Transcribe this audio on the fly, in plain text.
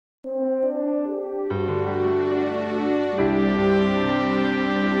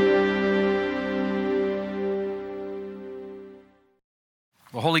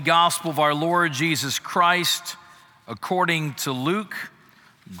The Holy Gospel of our Lord Jesus Christ, according to Luke.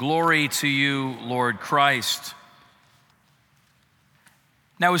 Glory to you, Lord Christ.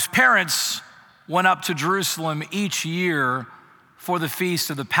 Now his parents went up to Jerusalem each year for the feast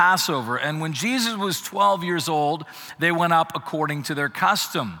of the Passover. And when Jesus was 12 years old, they went up according to their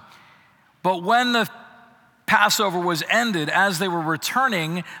custom. But when the Passover was ended, as they were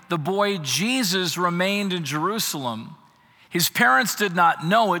returning, the boy Jesus remained in Jerusalem. His parents did not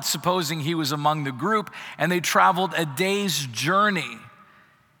know it, supposing he was among the group, and they traveled a day's journey.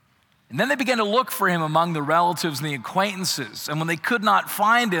 And then they began to look for him among the relatives and the acquaintances. And when they could not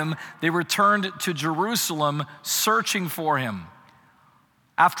find him, they returned to Jerusalem searching for him.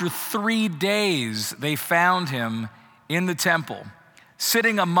 After 3 days, they found him in the temple,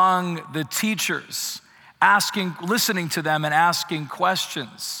 sitting among the teachers, listening to them and asking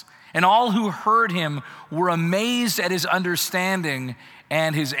questions. And all who heard him were amazed at his understanding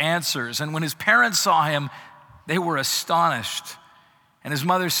and his answers. And when his parents saw him, they were astonished. And his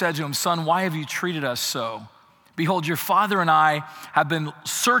mother said to him, "Son, why have you treated us so? Behold, your father and I have been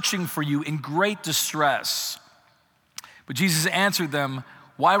searching for you in great distress." But Jesus answered them,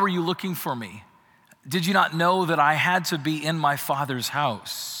 "Why were you looking for me? Did you not know that I had to be in my Father's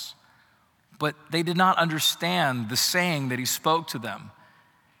house?" But they did not understand the saying that he spoke to them.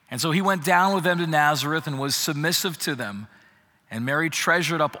 And so he went down with them to Nazareth and was submissive to them. And Mary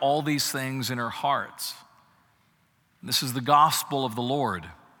treasured up all these things in her heart. This is the gospel of the Lord.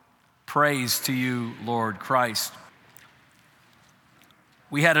 Praise to you, Lord Christ.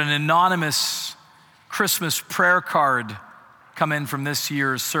 We had an anonymous Christmas prayer card come in from this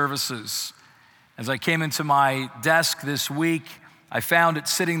year's services. As I came into my desk this week, I found it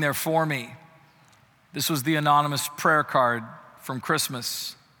sitting there for me. This was the anonymous prayer card from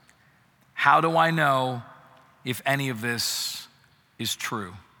Christmas. How do I know if any of this is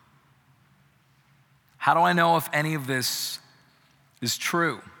true? How do I know if any of this is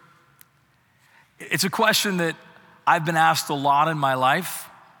true? It's a question that I've been asked a lot in my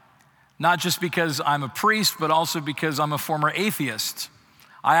life, not just because I'm a priest, but also because I'm a former atheist.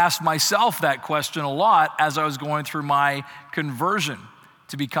 I asked myself that question a lot as I was going through my conversion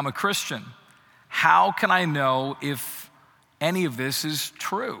to become a Christian. How can I know if any of this is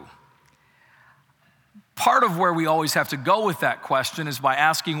true? Part of where we always have to go with that question is by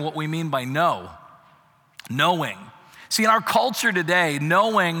asking what we mean by knowing. See, in our culture today,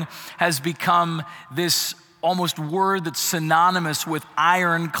 knowing has become this almost word that's synonymous with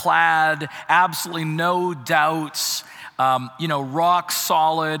ironclad, absolutely no doubts, rock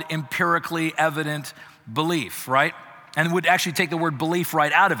solid, empirically evident belief, right? And would actually take the word belief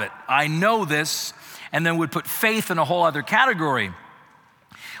right out of it. I know this, and then would put faith in a whole other category.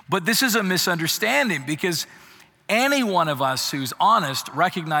 But this is a misunderstanding, because any one of us who's honest,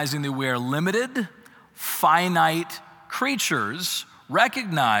 recognizing that we are limited, finite creatures,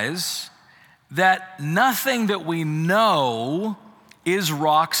 recognize that nothing that we know is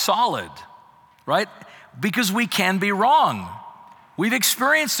rock solid, right? Because we can be wrong. We've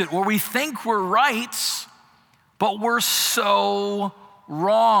experienced it where we think we're right, but we're so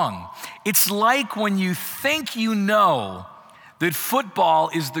wrong. It's like when you think you know that football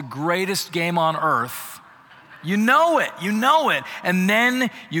is the greatest game on earth. You know it, and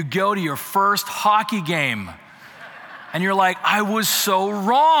then you go to your first hockey game, and you're like, I was so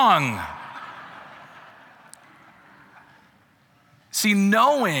wrong. See,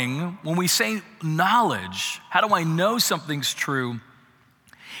 knowing, when we say knowledge, how do I know something's true?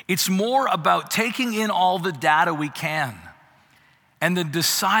 It's more about taking in all the data we can and then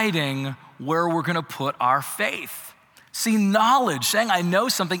deciding where we're gonna put our faith. See, knowledge, saying I know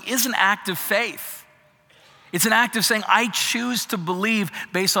something, is an act of faith. It's an act of saying I choose to believe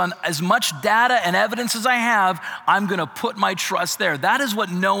based on as much data and evidence as I have, I'm gonna put my trust there. That is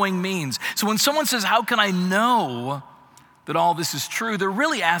what knowing means. So when someone says, how can I know that all this is true? They're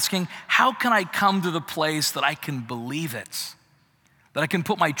really asking, how can I come to the place that I can believe it? That I can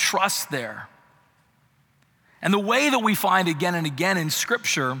put my trust there? And the way that we find again and again in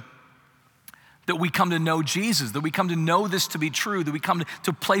Scripture that we come to know Jesus, that we come to know this to be true, that we come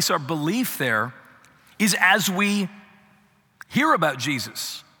to place our belief there, is as we hear about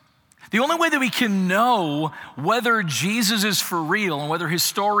Jesus. The only way that we can know whether Jesus is for real and whether his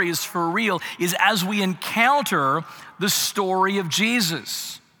story is for real is as we encounter the story of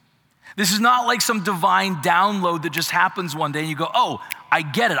Jesus. This is not like some divine download that just happens one day and you go, oh, I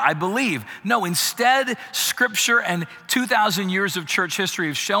get it, I believe. No, instead, Scripture and 2,000 years of church history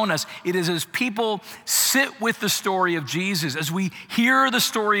have shown us it is as people sit with the story of Jesus, as we hear the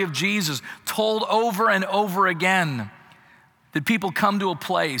story of Jesus told over and over again, that people come to a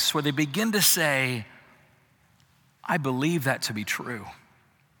place where they begin to say, I believe that to be true.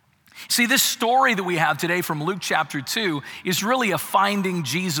 See, this story that we have today from Luke chapter 2 is really a finding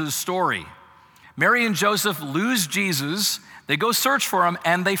Jesus story. Mary and Joseph lose Jesus, they go search for him,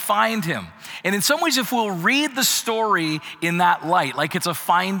 and they find him. And in some ways, if we'll read the story in that light, like it's a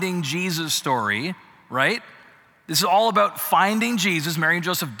finding Jesus story, right? This is all about finding Jesus. Mary and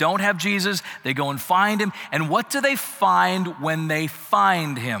Joseph don't have Jesus. They go and find him. And what do they find when they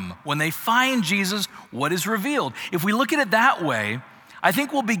find him? When they find Jesus, what is revealed? If we look at it that way, I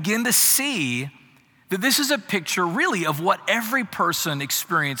think we'll begin to see that this is a picture really of what every person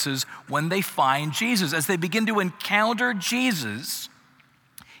experiences when they find Jesus. As they begin to encounter Jesus,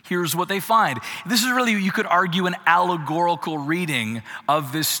 here's what they find. This is really, you could argue, an allegorical reading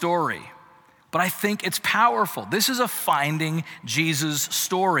of this story. But I think it's powerful. This is a finding Jesus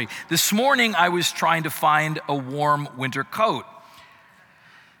story. This morning, I was trying to find a warm winter coat.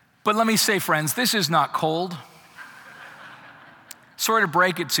 But let me say, friends, this is not cold. Sorry to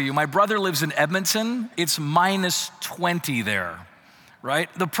break it to you. My brother lives in Edmonton. It's minus 20 there, right?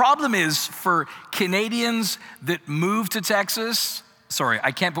 The problem is for Canadians that move to Texas, sorry,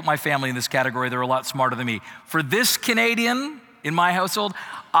 I can't put my family in this category. They're a lot smarter than me. For this Canadian in my household,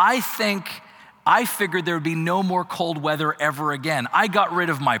 I figured there would be no more cold weather ever again. I got rid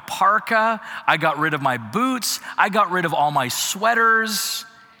of my parka. I got rid of my boots. I got rid of all my sweaters.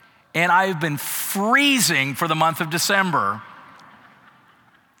 And I've been freezing for the month of December.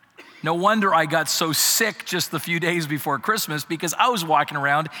 No wonder I got so sick just a few days before Christmas, because I was walking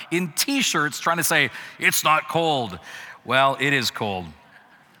around in t-shirts trying to say, it's not cold. Well, it is cold.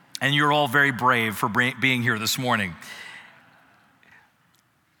 And you're all very brave for being here this morning.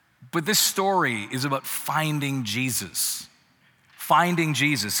 But this story is about finding Jesus. Finding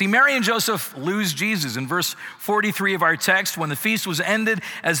Jesus. See, Mary and Joseph lose Jesus. In verse 43 of our text, when the feast was ended,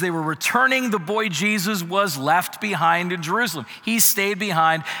 as they were returning, the boy Jesus was left behind in Jerusalem. He stayed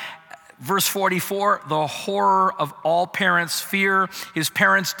behind. Verse 44, the horror of all parents' fear. His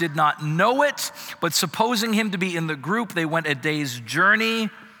parents did not know it, but supposing him to be in the group, they went a day's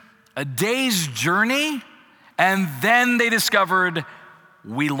journey, and then they discovered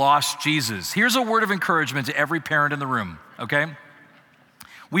we lost Jesus. Here's a word of encouragement to every parent in the room, okay?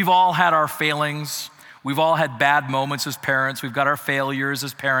 We've all had our failings. We've all had bad moments as parents. We've got our failures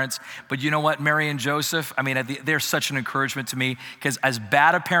as parents. But you know what, Mary and Joseph, they're such an encouragement to me, because as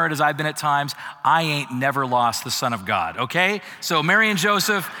bad a parent as I've been at times, I ain't never lost the Son of God, okay? So Mary and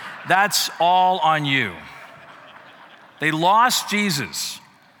Joseph, that's all on you. They lost Jesus.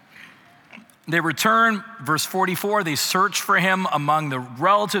 They return, verse 44, they search for him among the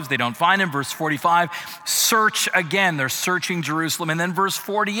relatives. They don't find him. Verse 45, search again. They're searching Jerusalem. And then verse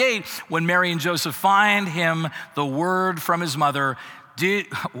 48, when Mary and Joseph find him, the word from his mother,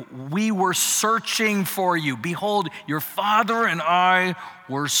 we were searching for you. Behold, your father and I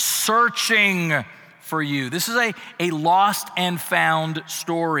were searching for you. This is a lost and found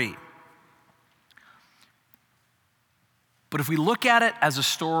story. But if we look at it as a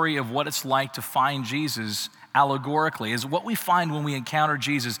story of what it's like to find Jesus allegorically, is what we find when we encounter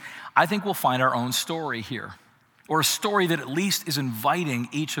Jesus, I think we'll find our own story here, or a story that at least is inviting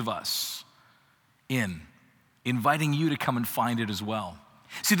each of us inviting you to come and find it as well.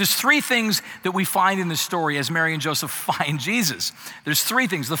 See, there's three things that we find in this story as Mary and Joseph find Jesus. There's three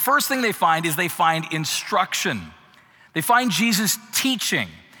things. The first thing they find is they find instruction. They find Jesus teaching.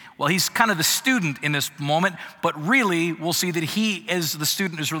 Well, he's kind of the student in this moment, but really we'll see that he, as the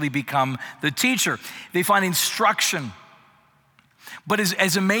student, has really become the teacher. They find instruction. But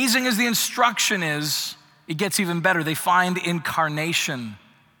as amazing as the instruction is, it gets even better. They find incarnation.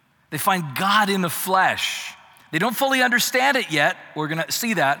 They find God in the flesh. They don't fully understand it yet. We're going to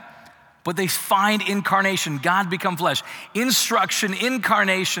see that. But they find incarnation, God become flesh. Instruction,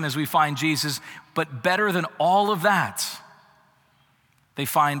 incarnation as we find Jesus. But better than all of that, they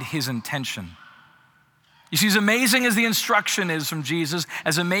find his intention. You see, as amazing as the instruction is from Jesus,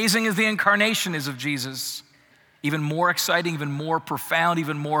 as amazing as the incarnation is of Jesus, even more exciting, even more profound,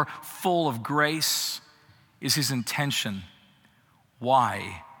 even more full of grace is his intention,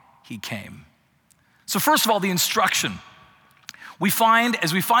 why he came. So first of all, the instruction.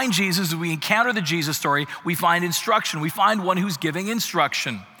 As we find Jesus, as we encounter the Jesus story, we find instruction. We find one who's giving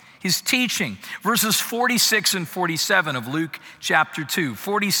instruction. His teaching. Verses 46 and 47 of Luke chapter 2.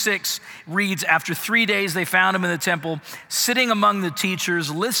 46 reads, after 3 days they found him in the temple, sitting among the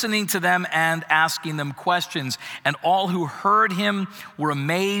teachers, listening to them and asking them questions. And all who heard him were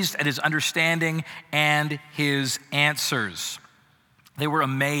amazed at his understanding and his answers. They were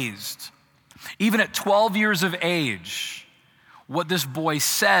amazed. Even at 12 years of age, what this boy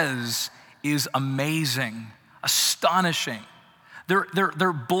says is amazing, astonishing.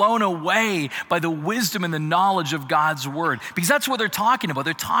 They're blown away by the wisdom and the knowledge of God's word, because that's what they're talking about.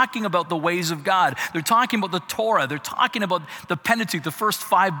 They're talking about the ways of God. They're talking about the Torah. They're talking about the Pentateuch, the first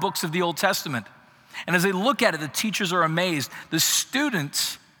 5 books of the Old Testament. And as they look at it, the teachers are amazed. The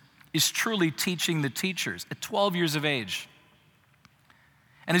student is truly teaching the teachers at 12 years of age.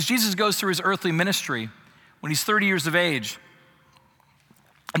 And as Jesus goes through his earthly ministry, when he's 30 years of age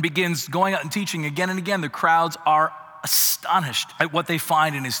and begins going out and teaching again and again, the crowds are astonished at what they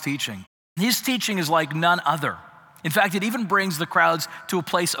find in his teaching. His teaching is like none other. In fact, it even brings the crowds to a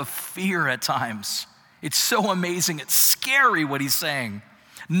place of fear at times. It's so amazing. It's scary what he's saying.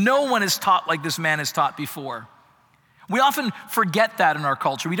 No one is taught like this man is taught before. We often forget that in our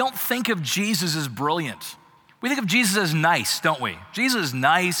culture. We don't think of Jesus as brilliant. We think of Jesus as nice, don't we? Jesus is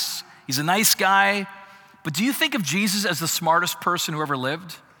nice. He's a nice guy. But do you think of Jesus as the smartest person who ever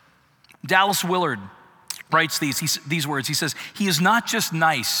lived? Dallas Willard writes these words. He says, "He is not just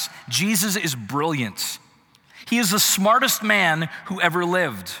nice. Jesus is brilliant. He is the smartest man who ever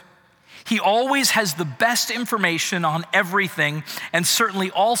lived. He always has the best information on everything, and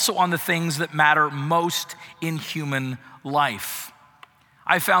certainly also on the things that matter most in human life."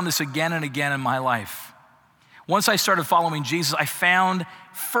 I found this again and again in my life. Once I started following Jesus, I found,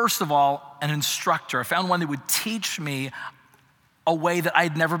 first of all, an instructor. I found one that would teach me a way that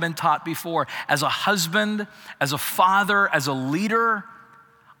I'd never been taught before. As a husband, as a father, as a leader,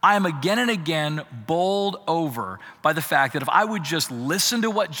 I am again and again bowled over by the fact that if I would just listen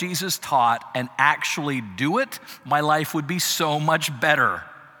to what Jesus taught and actually do it, my life would be so much better.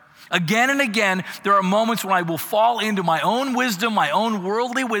 Again and again, there are moments when I will fall into my own wisdom, my own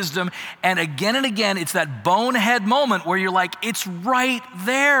worldly wisdom, and again, it's that bonehead moment where you're like, it's right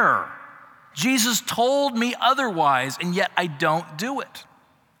there. Jesus told me otherwise, and yet I don't do it.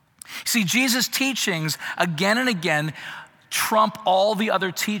 See, Jesus' teachings again and again trump all the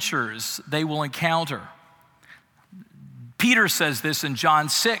other teachers they will encounter. Peter says this in John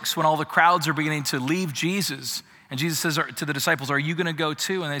 6 when all the crowds are beginning to leave Jesus. And Jesus says to the disciples, "Are you going to go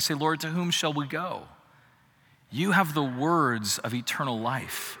too?" And they say, "Lord, to whom shall we go? You have the words of eternal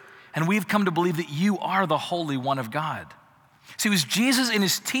life. And we've come to believe that you are the Holy One of God." See, it was Jesus in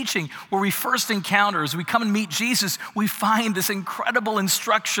his teaching where we first encounter, as we come and meet Jesus, we find this incredible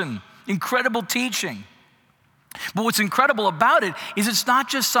instruction, incredible teaching. But what's incredible about it is it's not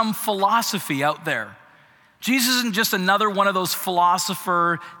just some philosophy out there. Jesus isn't just another one of those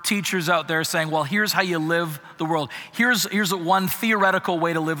philosopher teachers out there saying, well, here's how you live the world. Here's one theoretical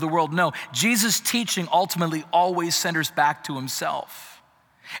way to live the world. No, Jesus' teaching ultimately always centers back to himself.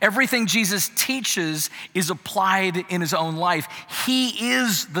 Everything Jesus teaches is applied in his own life. He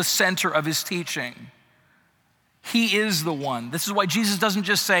is the center of his teaching. He is the one. This is why Jesus doesn't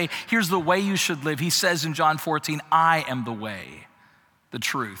just say, here's the way you should live. He says in John 14, I am the way, the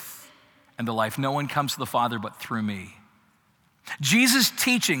truth, and the life. No one comes to the Father but through me. Jesus'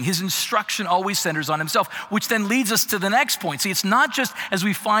 teaching, his instruction always centers on himself, which then leads us to the next point. See, it's not just as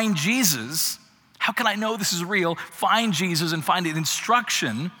we find Jesus, how can I know this is real? Find Jesus and find an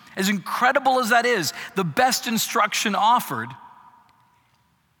instruction, as incredible as that is, the best instruction offered.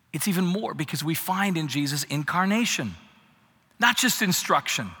 It's even more because we find in Jesus incarnation, not just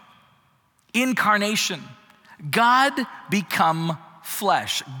instruction, incarnation. God become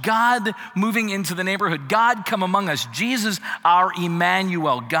flesh, God moving into the neighborhood, God come among us, Jesus, our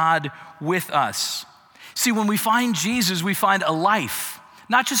Emmanuel, God with us. See, when we find Jesus, we find a life,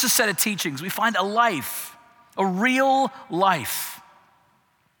 not just a set of teachings, we find a life, a real life.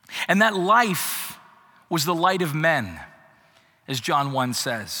 And that life was the light of men, as John 1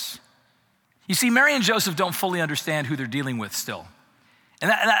 says. You see, Mary and Joseph don't fully understand who they're dealing with still.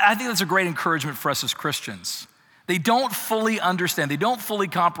 And I think that's a great encouragement for us as Christians. They don't fully understand, they don't fully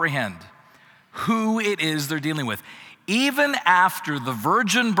comprehend who it is they're dealing with. Even after the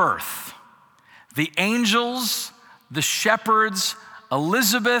virgin birth, the angels, the shepherds,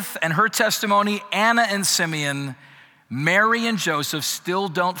 Elizabeth and her testimony, Anna and Simeon, Mary and Joseph still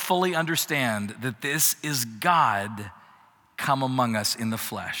don't fully understand that this is God come among us in the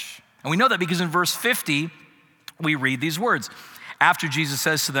flesh. And we know that because in verse 50, we read these words. After Jesus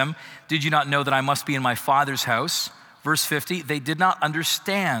says to them, did you not know that I must be in my Father's house? Verse 50, they did not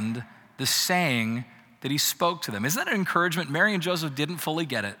understand the saying that he spoke to them. Isn't that an encouragement? Mary and Joseph didn't fully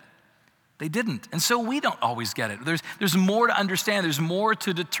get it. They didn't. And so we don't always get it. There's more to understand. There's more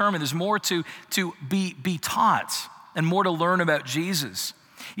to determine. There's more to be taught and more to learn about Jesus.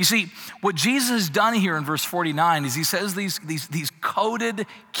 You see, what Jesus has done here in verse 49 is he says these coded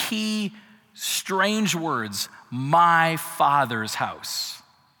key strange words, my Father's house.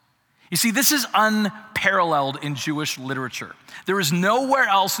 You see, this is unparalleled in Jewish literature. There is nowhere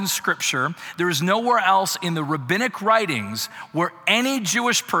else in Scripture, there is nowhere else in the rabbinic writings where any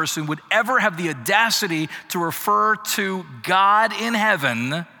Jewish person would ever have the audacity to refer to God in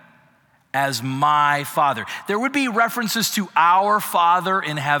heaven as my Father. There would be references to our Father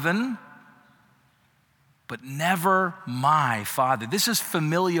in heaven, but never my Father. This is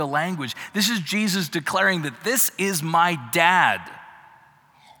familial language. This is Jesus declaring that this is my dad.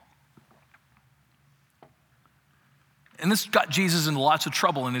 And this got Jesus into lots of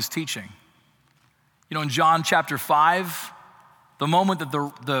trouble in his teaching. You know, in John chapter 5, the moment that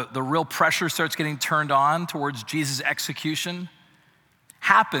the real pressure starts getting turned on towards Jesus' execution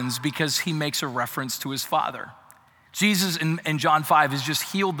happens because he makes a reference to his Father. Jesus in John 5 has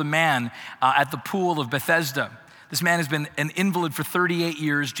just healed the man at the pool of Bethesda. This man has been an invalid for 38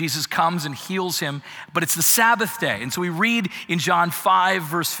 years. Jesus comes and heals him, but it's the Sabbath day. And so we read in John 5,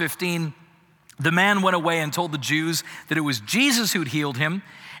 verse 15, the man went away and told the Jews that it was Jesus who'd healed him.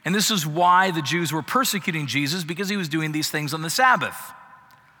 And this is why the Jews were persecuting Jesus, because he was doing these things on the Sabbath.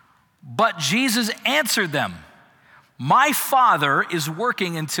 But Jesus answered them, my Father is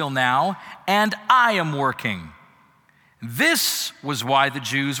working until now, and I am working. This was why the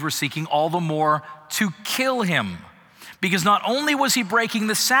Jews were seeking all the more to kill him, because not only was he breaking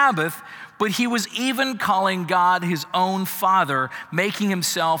the Sabbath, but he was even calling God his own Father, making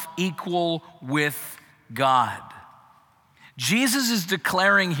himself equal with God. Jesus is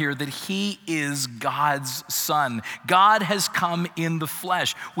declaring here that he is God's Son. God has come in the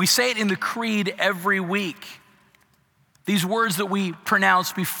flesh. We say it in the creed every week. These words that we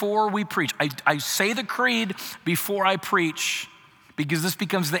pronounce before we preach. I say the creed before I preach, because this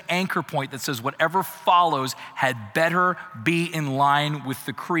becomes the anchor point that says whatever follows had better be in line with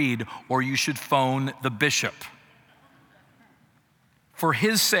the creed, or you should phone the bishop. For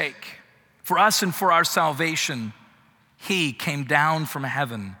his sake, for us and for our salvation, he came down from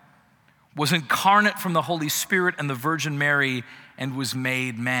heaven, was incarnate from the Holy Spirit and the Virgin Mary, and was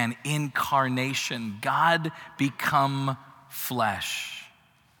made man. Incarnation, God become flesh.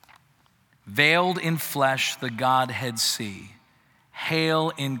 Veiled in flesh, the Godhead see.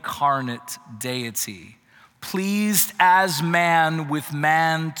 Hail incarnate deity, pleased as man with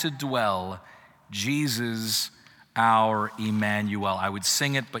man to dwell, Jesus our Emmanuel. I would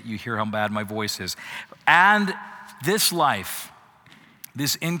sing it, but you hear how bad my voice is. And this life,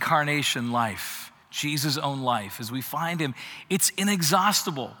 this incarnation life, Jesus' own life, as we find him, it's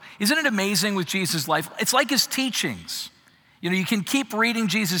inexhaustible. Isn't it amazing with Jesus' life? It's like his teachings. You know, you can keep reading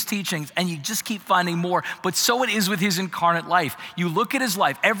Jesus' teachings and you just keep finding more, but so it is with his incarnate life. You look at his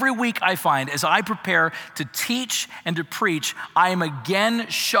life. Every week I find, as I prepare to teach and to preach, I am again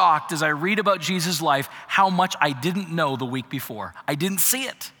shocked as I read about Jesus' life how much I didn't know the week before. I didn't see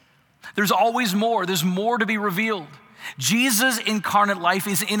it. There's always more. There's more to be revealed. Jesus' incarnate life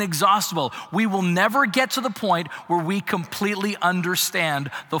is inexhaustible. We will never get to the point where we completely understand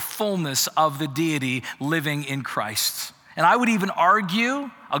the fullness of the deity living in Christ. And I would even argue,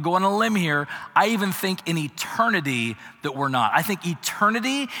 I'll go on a limb here, I even think in eternity that we're not. I think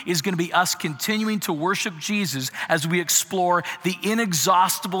eternity is going to be us continuing to worship Jesus as we explore the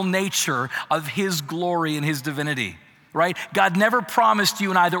inexhaustible nature of his glory and his divinity. Right? God never promised you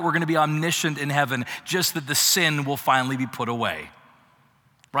and I that we're going to be omniscient in heaven, just that the sin will finally be put away.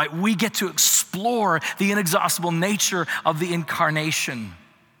 Right? We get to explore the inexhaustible nature of the incarnation.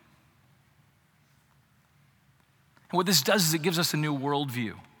 And what this does is it gives us a new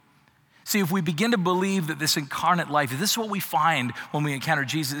worldview. See, if we begin to believe that this incarnate life, this is what we find when we encounter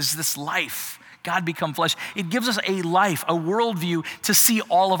Jesus, is this life, God become flesh. It gives us a life, a worldview to see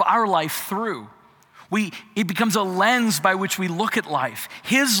all of our life through. It becomes a lens by which we look at life.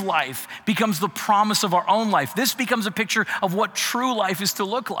 His life becomes the promise of our own life. This becomes a picture of what true life is to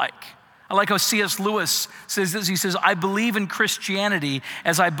look like. I like how C.S. Lewis says this. He says, I believe in Christianity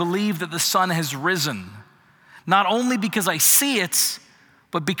as I believe that the sun has risen. Not only because I see it,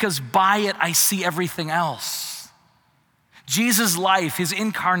 but because by it I see everything else. Jesus' life, his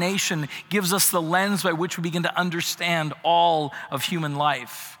incarnation, gives us the lens by which we begin to understand all of human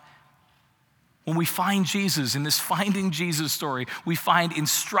life. When we find Jesus in this finding Jesus story, we find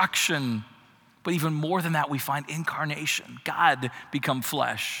instruction, but even more than that, we find incarnation. God become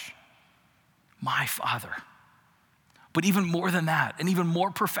flesh, my Father. But even more than that, and even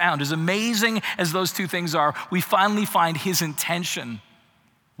more profound, as amazing as those two things are, we finally find his intention,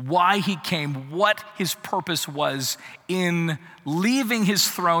 why he came, what his purpose was in leaving his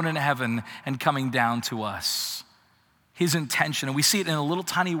throne in heaven and coming down to us. His intention, and we see it in a little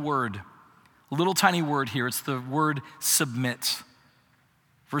tiny word. A little tiny word here. It's the word submit.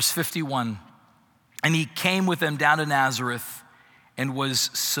 Verse 51, and he came with them down to Nazareth and was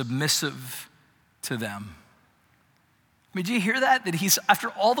submissive to them. I mean, do you hear that? That he's, after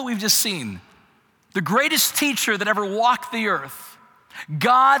all that we've just seen, the greatest teacher that ever walked the earth,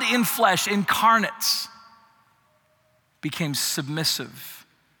 God in flesh, incarnate, became submissive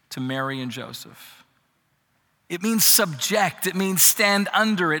to Mary and Joseph. It means subject, it means stand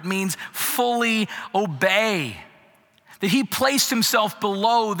under, it means fully obey. That he placed himself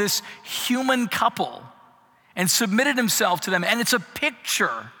below this human couple and submitted himself to them. And it's a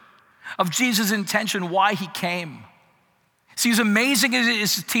picture of Jesus' intention, why he came. See, as amazing as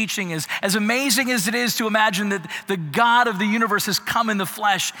his teaching is, as amazing as it is to imagine that the God of the universe has come in the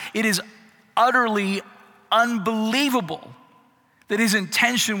flesh, it is utterly unbelievable that his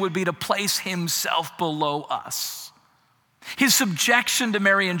intention would be to place himself below us. His subjection to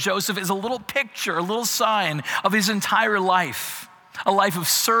Mary and Joseph is a little picture, a little sign of his entire life, a life of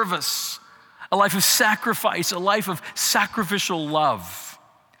service, a life of sacrifice, a life of sacrificial love.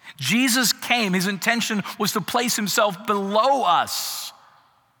 Jesus came, his intention was to place himself below us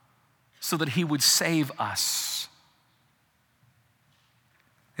so that he would save us.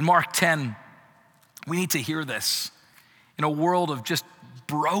 In Mark 10, we need to hear this. In a world of just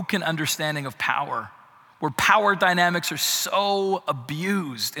broken understanding of power, where power dynamics are so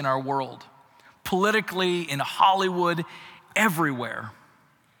abused in our world, politically, in Hollywood, everywhere.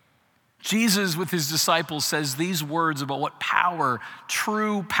 Jesus, with his disciples, says these words about what power,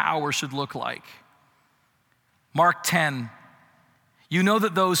 true power, should look like. Mark 10, you know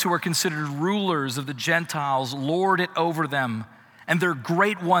that those who are considered rulers of the Gentiles lord it over them, and their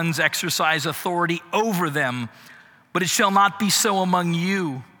great ones exercise authority over them. But it shall not be so among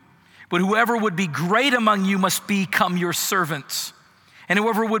you. But whoever would be great among you must become your servant. And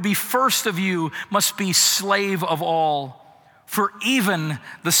whoever would be first of you must be slave of all. For even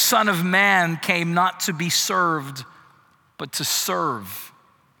the Son of Man came not to be served, but to serve,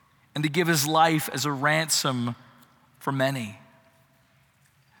 and to give his life as a ransom for many.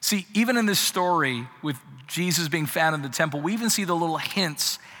 See, even in this story with Jesus being found in the temple, we even see the little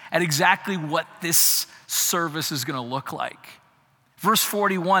hints at exactly what this service is going to look like. Verse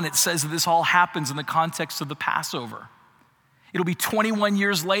 41, it says that this all happens in the context of the Passover. It'll be 21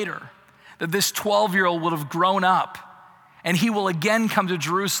 years later that this 12-year-old would have grown up, and he will again come to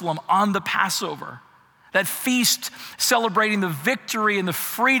Jerusalem on the Passover. That feast celebrating the victory and the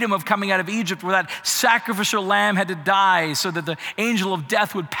freedom of coming out of Egypt, where that sacrificial lamb had to die so that the angel of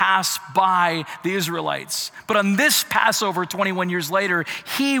death would pass by the Israelites. But on this Passover, 21 years later,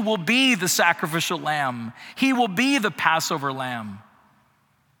 he will be the sacrificial lamb. He will be the Passover lamb.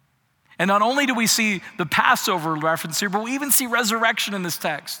 And not only do we see the Passover reference here, but we even see resurrection in this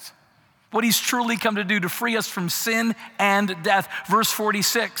text. What he's truly come to do to free us from sin and death. Verse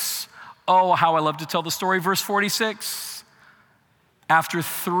 46. Oh, how I love to tell the story. Verse 46. After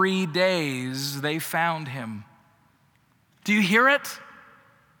 3 days, they found him. Do you hear it?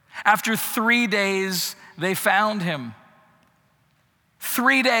 After 3 days, they found him.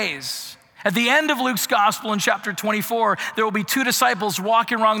 3 days. At the end of Luke's gospel in chapter 24, there will be 2 disciples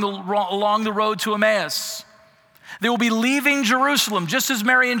walking along the road to Emmaus. They will be leaving Jerusalem, just as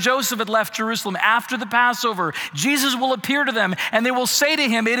Mary and Joseph had left Jerusalem after the Passover. Jesus will appear to them, and they will say to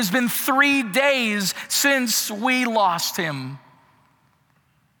him, "It has been 3 days since we lost him."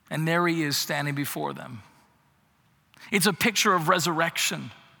 And there he is standing before them. It's a picture of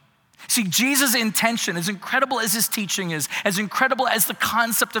resurrection. See, Jesus' intention, as incredible as his teaching is, as incredible as the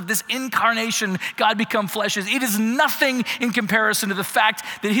concept of this incarnation, God become flesh is, it is nothing in comparison to the fact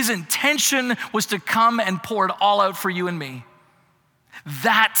that his intention was to come and pour it all out for you and me.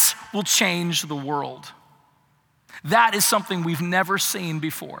 That will change the world. That is something we've never seen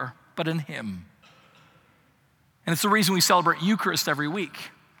before, but in him. And it's the reason we celebrate Eucharist every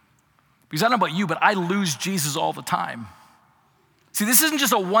week. Because I don't know about you, but I lose Jesus all the time. See, this isn't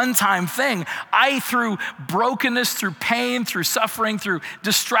just a one-time thing. Through brokenness, through pain, through suffering, through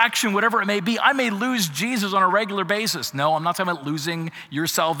distraction, whatever it may be, I may lose Jesus on a regular basis. No, I'm not talking about losing your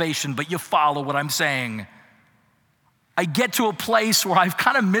salvation, but you follow what I'm saying. I get to a place where I've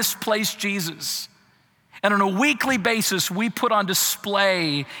kind of misplaced Jesus. And on a weekly basis, we put on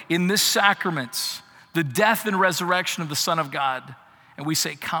display in this sacrament the death and resurrection of the Son of God. And we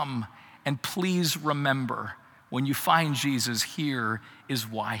say, come and please remember, when you find Jesus, here is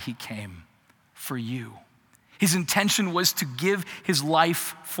why he came, for you. His intention was to give his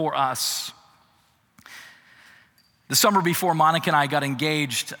life for us. The summer before Monica and I got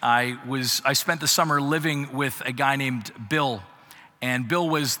engaged, I spent the summer living with a guy named Bill. And Bill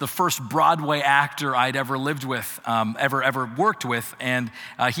was the first Broadway actor I'd ever lived with, ever worked with. And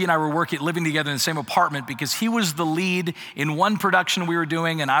he and I were living together in the same apartment because he was the lead in one production we were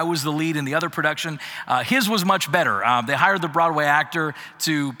doing, and I was the lead in the other production. His was much better. They hired the Broadway actor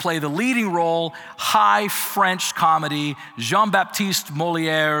to play the leading role, high French comedy, Jean-Baptiste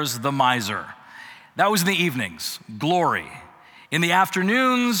Moliere's The Miser. That was in the evenings, glory. In the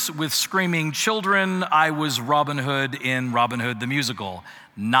afternoons, with screaming children, I was Robin Hood in Robin Hood the Musical.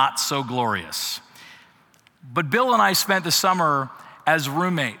 Not so glorious. But Bill and I spent the summer as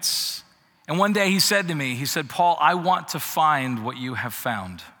roommates. And one day he said to me, Paul, I want to find what you have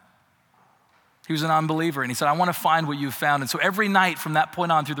found. He was an unbeliever, and he said, I want to find what you've found. And so every night from that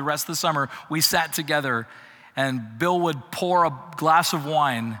point on through the rest of the summer, we sat together, and Bill would pour a glass of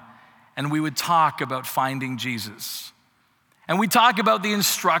wine, and we would talk about finding Jesus. And we talk about the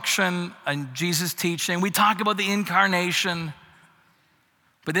instruction and Jesus' teaching. We talk about the incarnation.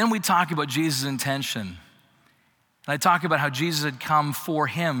 But then we talk about Jesus' intention. And I talk about how Jesus had come for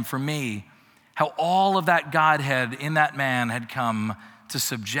him, for me. How all of that Godhead in that man had come to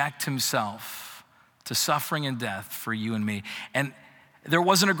subject himself to suffering and death for you and me. And there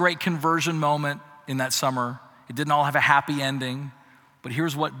wasn't a great conversion moment in that summer. It didn't all have a happy ending. But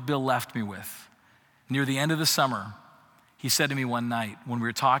here's what Bill left me with. Near the end of the summer, he said to me one night when we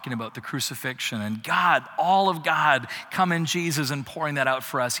were talking about the crucifixion and God, all of God, come in Jesus and pouring that out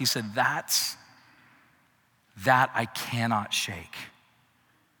for us. He said, that I cannot shake.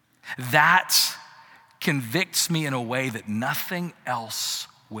 That convicts me in a way that nothing else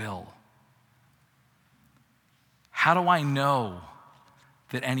will. How do I know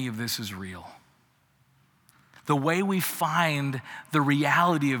that any of this is real? The way we find the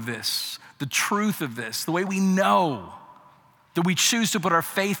reality of this, the truth of this, the way we know that we choose to put our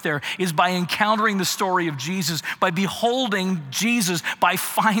faith there is by encountering the story of Jesus, by beholding Jesus, by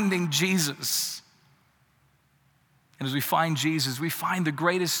finding Jesus. And as we find Jesus, we find the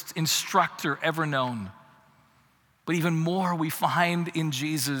greatest instructor ever known. But even more, we find in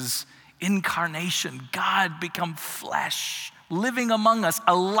Jesus incarnation, God become flesh, living among us,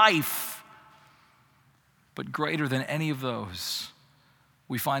 a life. But greater than any of those,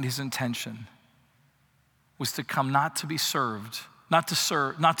 we find his intention was to come not to be served, not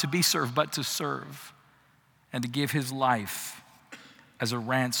to be served, but to serve, and to give his life as a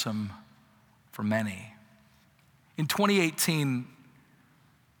ransom for many. In 2018,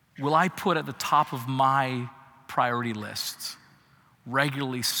 will I put at the top of my priority list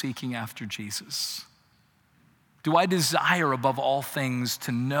regularly seeking after Jesus? Do I desire above all things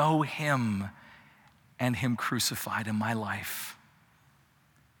to know him and him crucified in my life?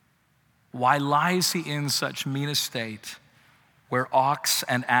 Why lies he in such mean estate, where ox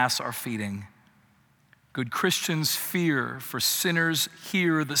and ass are feeding? Good Christians fear, for sinners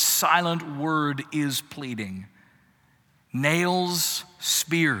hear, the silent word is pleading. Nails,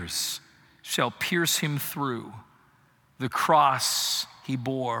 spears shall pierce him through. The cross he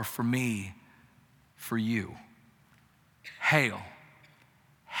bore for me, for you. Hail,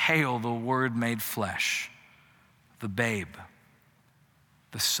 hail the Word made flesh, the babe,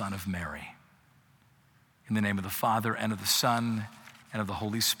 the Son of Mary. In the name of the Father, and of the Son, and of the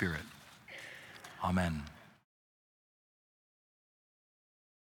Holy Spirit. Amen.